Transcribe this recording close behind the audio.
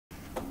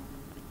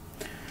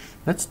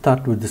Let's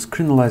start with the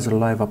Screenalizer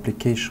Live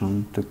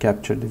application to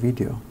capture the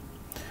video.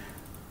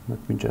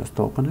 Let me just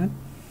open it.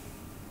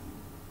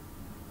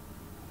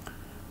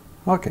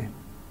 Okay.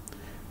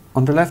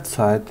 On the left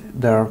side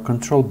there are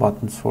control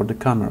buttons for the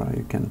camera.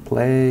 You can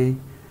play,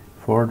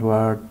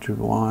 forward,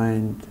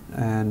 rewind,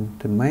 and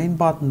the main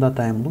button that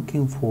I am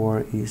looking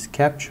for is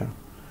capture.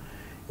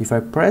 If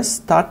I press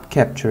start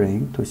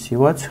capturing to see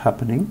what's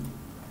happening,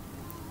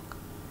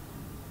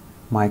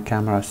 my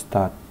camera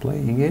starts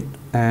playing it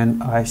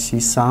and I see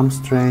some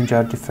strange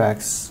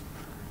artifacts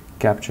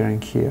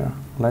capturing here.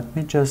 Let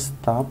me just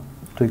stop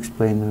to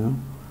explain you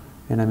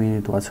in a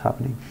minute what's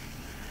happening.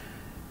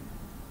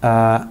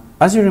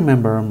 As you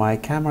remember, my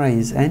camera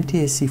is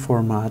NTSC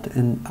format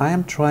and I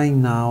am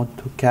trying now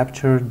to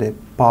capture the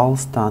PAL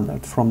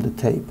standard from the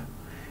tape.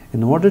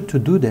 In order to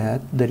do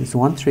that, there is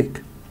one trick.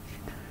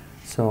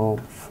 So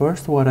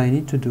first what I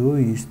need to do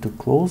is to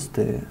close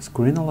the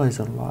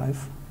Screenalizer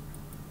Live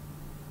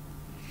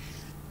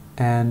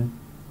and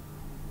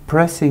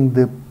pressing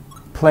the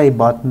play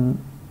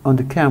button on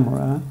the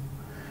camera,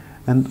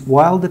 and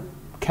while the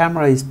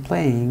camera is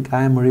playing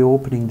I am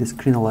reopening the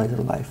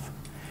Screenalizer Live.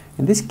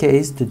 In this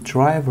case the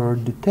driver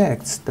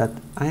detects that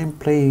I am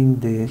playing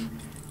the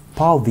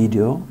PAL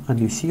video, and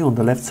you see on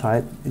the left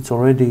side it's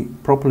already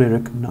properly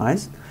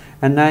recognized,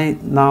 and I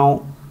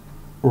now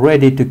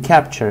ready to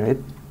capture it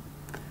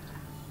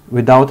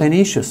without any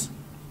issues.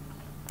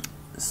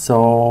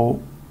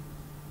 So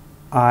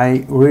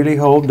I really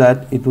hope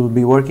that it will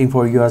be working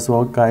for you as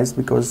well, guys,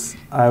 because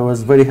I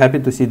was very happy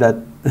to see that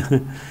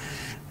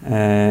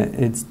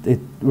it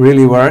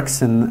really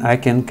works and I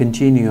can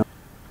continue.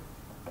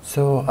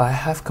 So I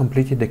have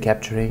completed the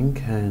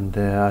capturing, and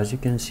as you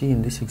can see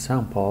in this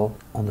example,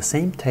 on the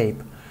same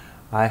tape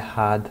I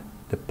had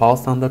the PAL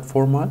standard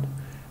format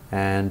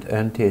and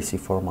NTSC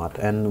format,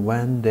 and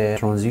when the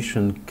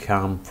transition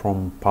came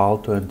from PAL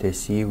to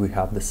NTSC we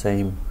have the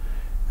same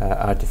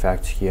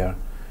artifacts here.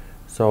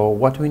 So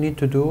what we need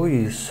to do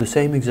is the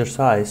same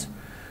exercise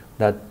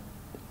that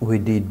we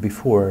did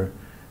before.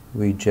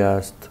 We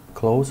just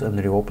close and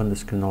reopen the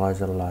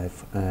Screenalizer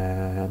Live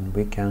and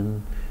we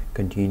can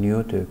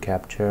continue to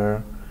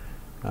capture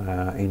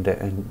in the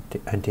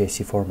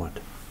NTSC format.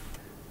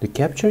 The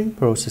capturing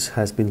process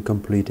has been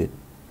completed,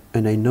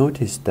 and I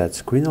noticed that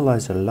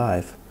Screenalizer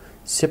Live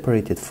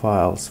separated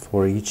files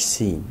for each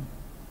scene.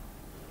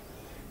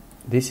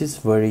 This is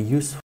very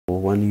useful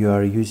when you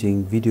are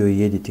using video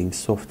editing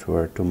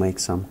software to make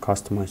some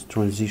customized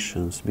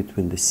transitions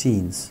between the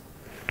scenes,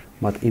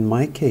 but in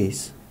my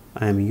case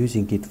I am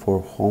using it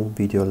for home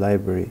video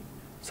library,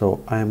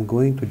 so I am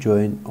going to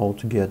join all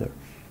together.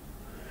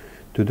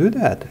 To do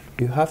that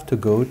you have to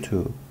go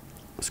to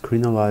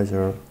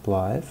Screenalizer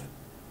Live,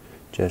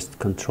 just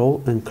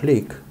control and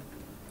click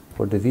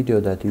for the video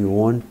that you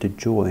want to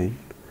join,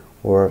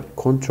 or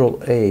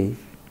Control A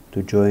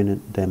to join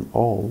them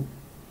all,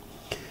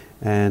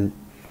 and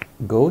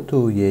go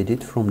to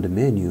Edit from the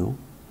menu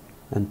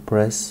and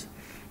press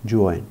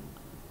Join.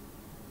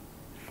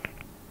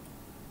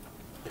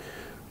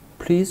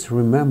 Please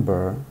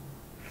remember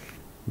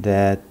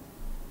that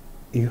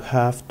you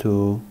have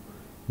to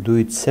do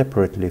it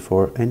separately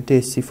for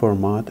NTSC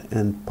format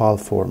and PAL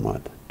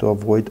format to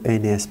avoid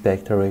any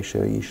aspect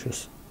ratio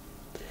issues.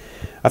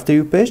 After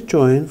you press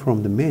Join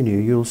from the menu,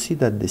 you'll see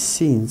that the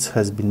scenes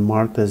has been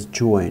marked as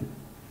Join,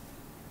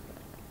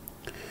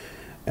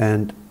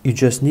 and you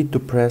just need to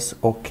press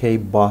OK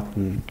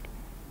button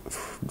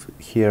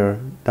here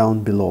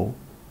down below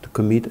to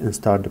commit and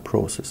start the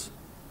process.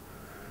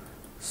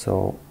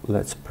 So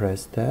let's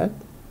press that.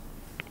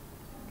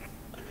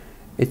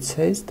 It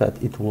says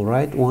that it will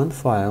write one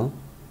file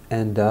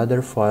and the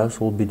other files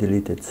will be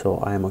deleted, so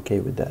I am okay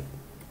with that.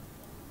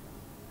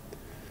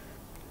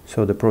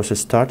 So the process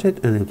started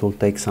and it will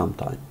take some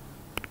time.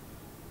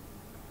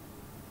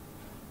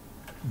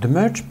 The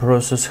merge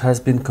process has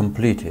been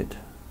completed,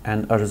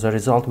 and as a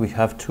result we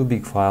have two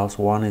big files.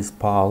 One is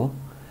PAL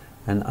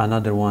and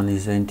another one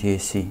is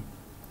NTSC.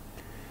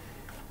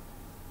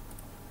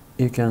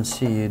 You can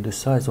see the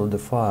size of the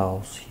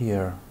files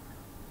here.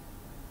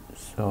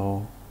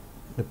 So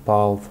the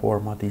PAL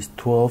format is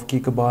 12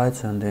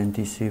 gigabytes and the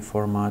NTSC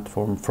format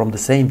from the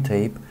same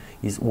tape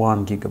is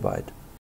 1 gigabyte.